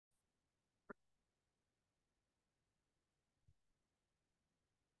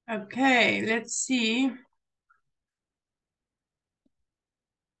Okay, let's see.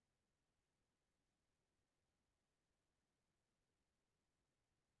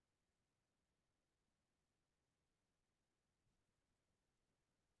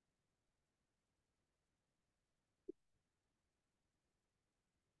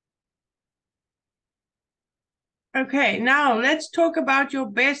 Okay, now let's talk about your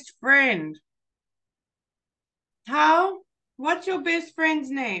best friend. How? What's your best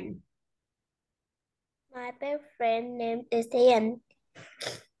friend's name? My best friend name is Ian.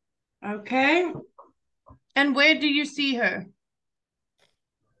 Okay. And where do you see her?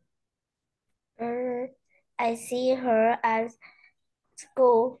 I see her at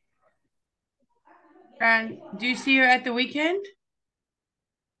school. And do you see her at the weekend?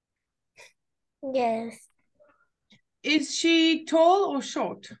 Yes, Is she tall or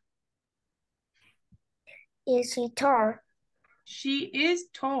short? is she tall? She is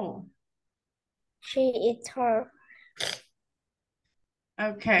tall. She is tall.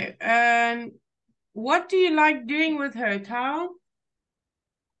 Okay. And what do you like doing with her, Tao?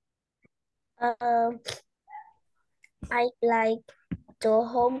 Um, I like do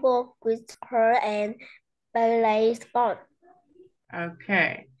homework with her and play sport.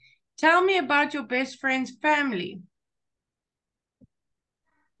 Okay. Tell me about your best friend's family.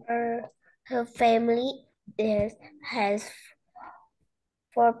 Her family has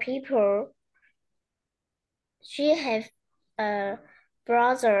 4 people. She has a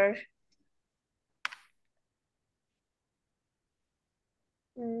brother.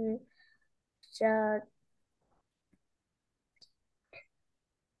 Mm, so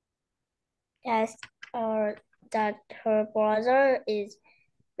that's that her brother is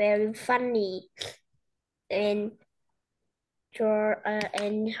very funny and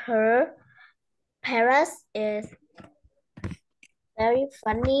and her parents is very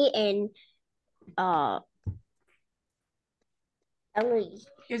funny and uh angry.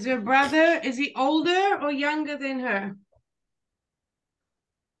 Is her brother, is he older or younger than her?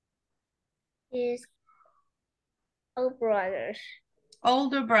 His old brothers.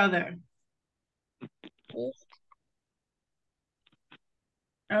 Older brother. Yes.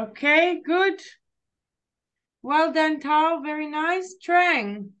 Okay, good. Well done, Tao. Very nice.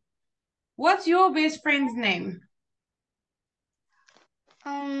 Trang, what's your best friend's name?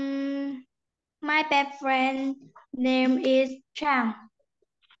 My best friend name is Trang.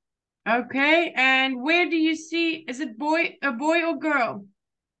 Okay, and where do you see, is it a boy or girl?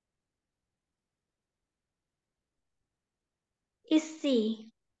 Is she?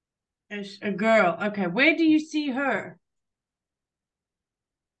 It's a girl. Okay, where do you see her?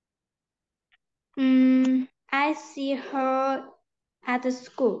 I see her at the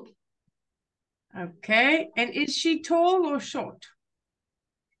school. Okay, and is she tall or short?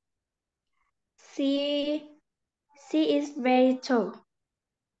 She she is very tall.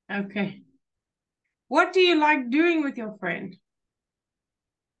 Okay. What do you like doing with your friend?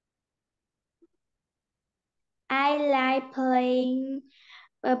 I like playing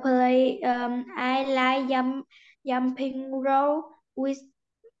I like jumping rope with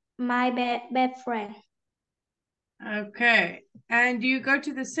my best friend. Okay, and do you go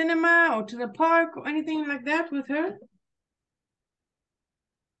to the cinema or to the park or anything like that with her?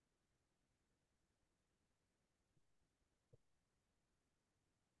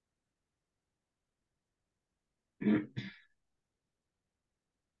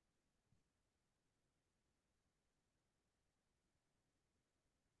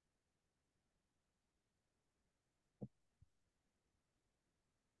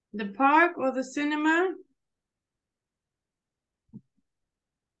 The park or the cinema?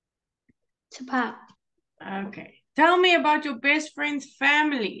 To park. Okay. Tell me about your best friend's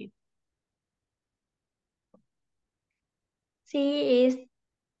family. She is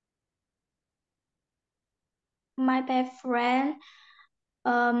my best friend.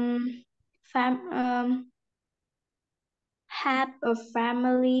 Um, have a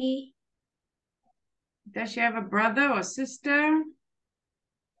family. Does she have a brother or sister?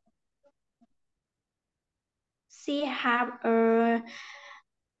 She have a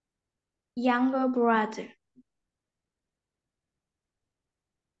younger brother.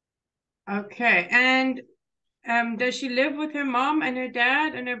 Okay, and does she live with her mom and her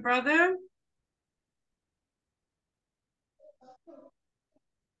dad and her brother?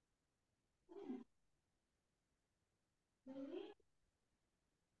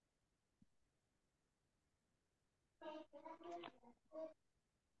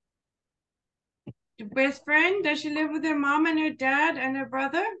 Your best friend, does she live with her mom and her dad and her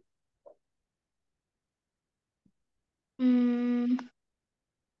brother? Mm,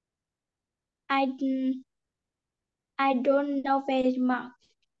 I don't know very much.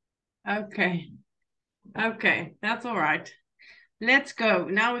 Okay. Okay, that's all right. Let's go.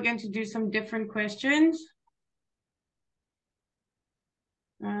 Now we're going to do some different questions.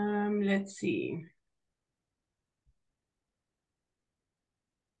 Let's see.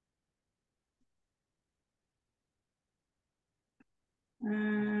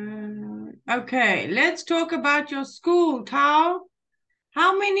 Okay, let's talk about your school, Tao.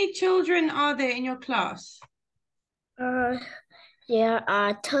 How many children are there in your class? There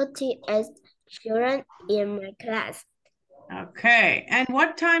are 38 children in my class. Okay, and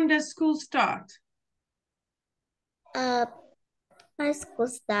what time does school start? My school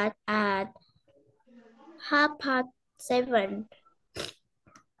starts at 7:30.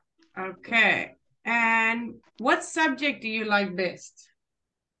 Okay, and what subject do you like best?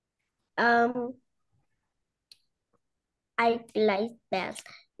 Um, I like best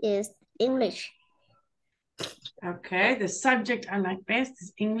is English. Okay, the subject I like best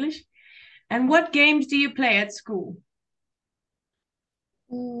is English. And what games do you play at school?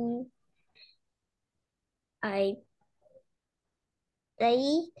 I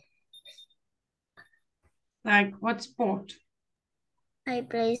play Like what sport? I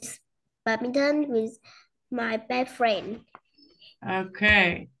play badminton with my best friend.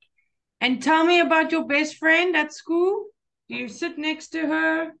 Okay. And tell me about your best friend at school. Do you sit next to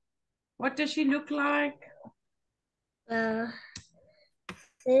her? What does she look like? Uh,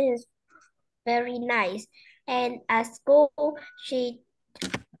 this is very nice. And at school, she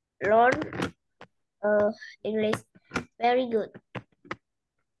learned English very good.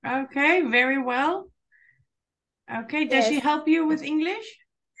 Okay, very well. Okay, does she Yes. help you with English?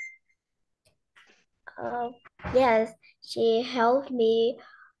 Yes, she helped me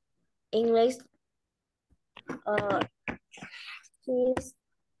English. She's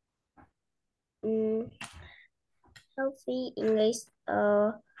healthy English.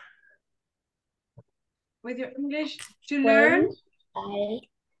 With your English to When learn?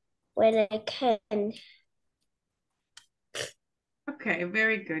 I can. Okay,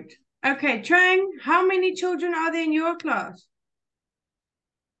 very good. Okay, Trang, how many children are there in your class?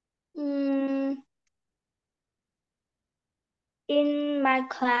 In my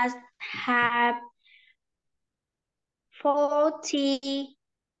class have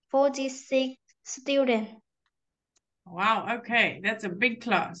 46 students. Wow, okay, that's a big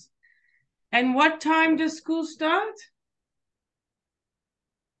class. And what time does school start?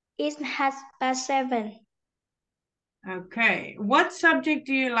 It has past 7. Okay, what subject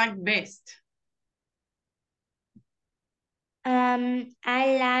do you like best? I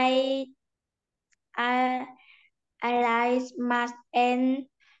like math and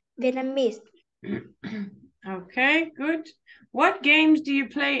Vietnamese. Okay, good. What games do you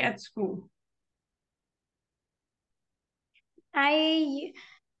play at school? I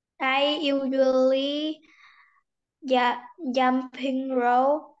usually jumping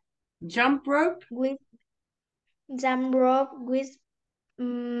rope Jump rope? with jump rope with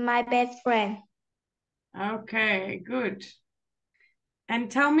my best friend. Okay, good. And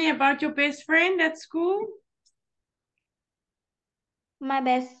tell me about your best friend at school. My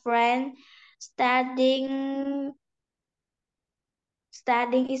best friend studying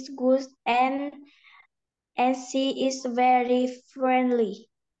is good and she is very friendly.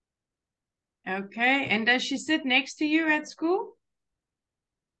 Okay, and does she sit next to you at school?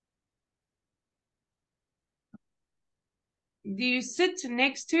 Do you sit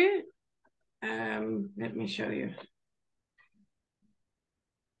next to? Let me show you.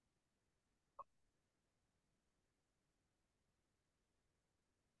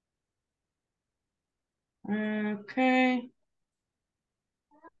 Okay.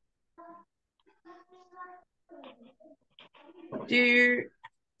 Do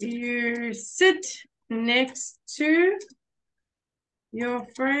you sit next to your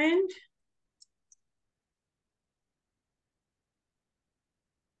friend?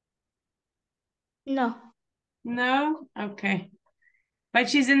 No. No? Okay. But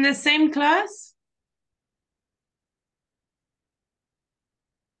she's in the same class?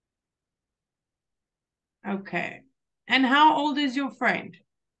 Okay. And how old is your friend?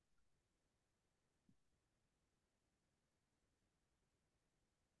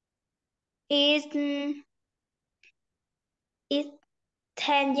 It's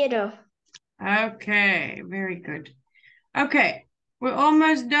 10 years old. Okay, very good. Okay, we're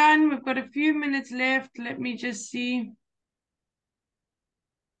almost done. We've got a few minutes left. Let me just see.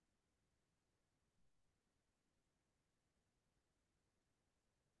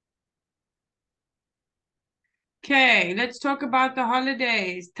 Okay, let's talk about the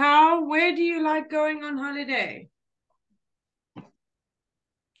holidays. Thao, where do you like going on holiday?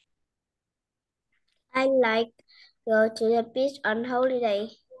 I like go to the beach on holiday.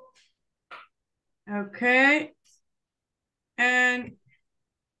 Okay. And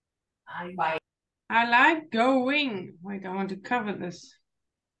I like going. Wait, I want to cover this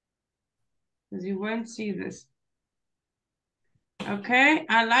because you won't see this. Okay,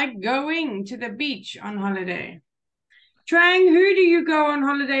 I like going to the beach on holiday. Trang, who do you go on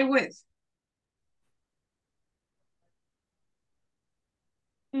holiday with?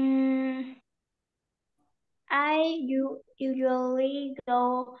 Usually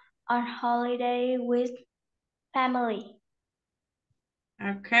go on holiday with family.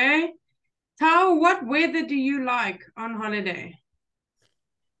 Okay. Tao, what weather do you like on holiday?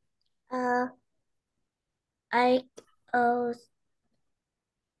 I uh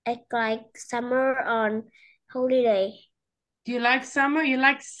I like summer on holiday. Do you like summer? You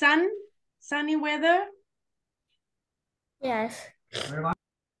like sunny weather? Yes.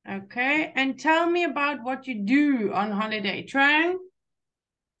 Okay. And tell me about what you do on holiday. Trang?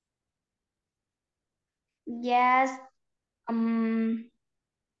 Yes.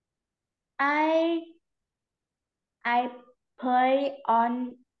 I play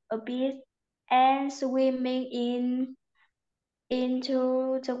on a beach and swimming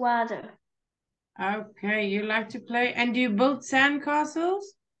into the water. Okay, you like to play. And do you build sand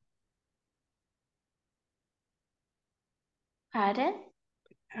castles? Pardon?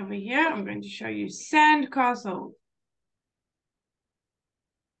 Over here, I'm going to show you sand castle.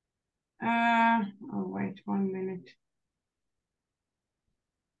 Oh, wait 1 minute.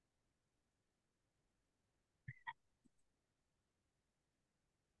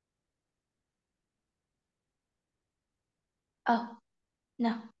 Oh,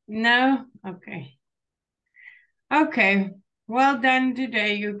 no. No? Okay. Okay. Well done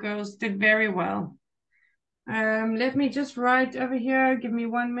today. You girls did very well. Let me just write over here. Give me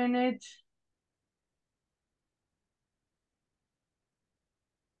 1 minute.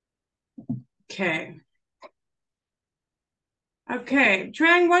 Okay. Okay.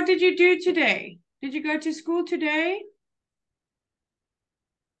 Trang, what did you do today? Did you go to school today?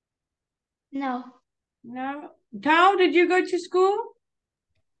 No. No. Tao, did you go to school?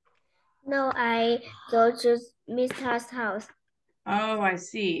 No, I go to Mr.'s house. Oh, I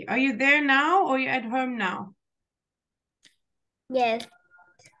see. Are you there now or you at home now? Yes.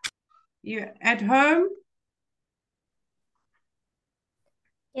 You at home?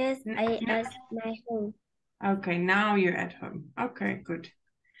 Yes, I at my home. Okay, now you're at home. Okay, good.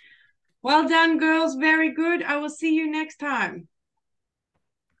 Well done, girls. Very good. I will see you next time.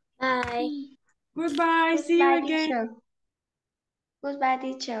 Bye. Goodbye. See you Goodbye, again. teacher. Goodbye,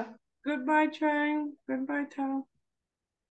 teacher. Goodbye, Trang. Goodbye, Tao.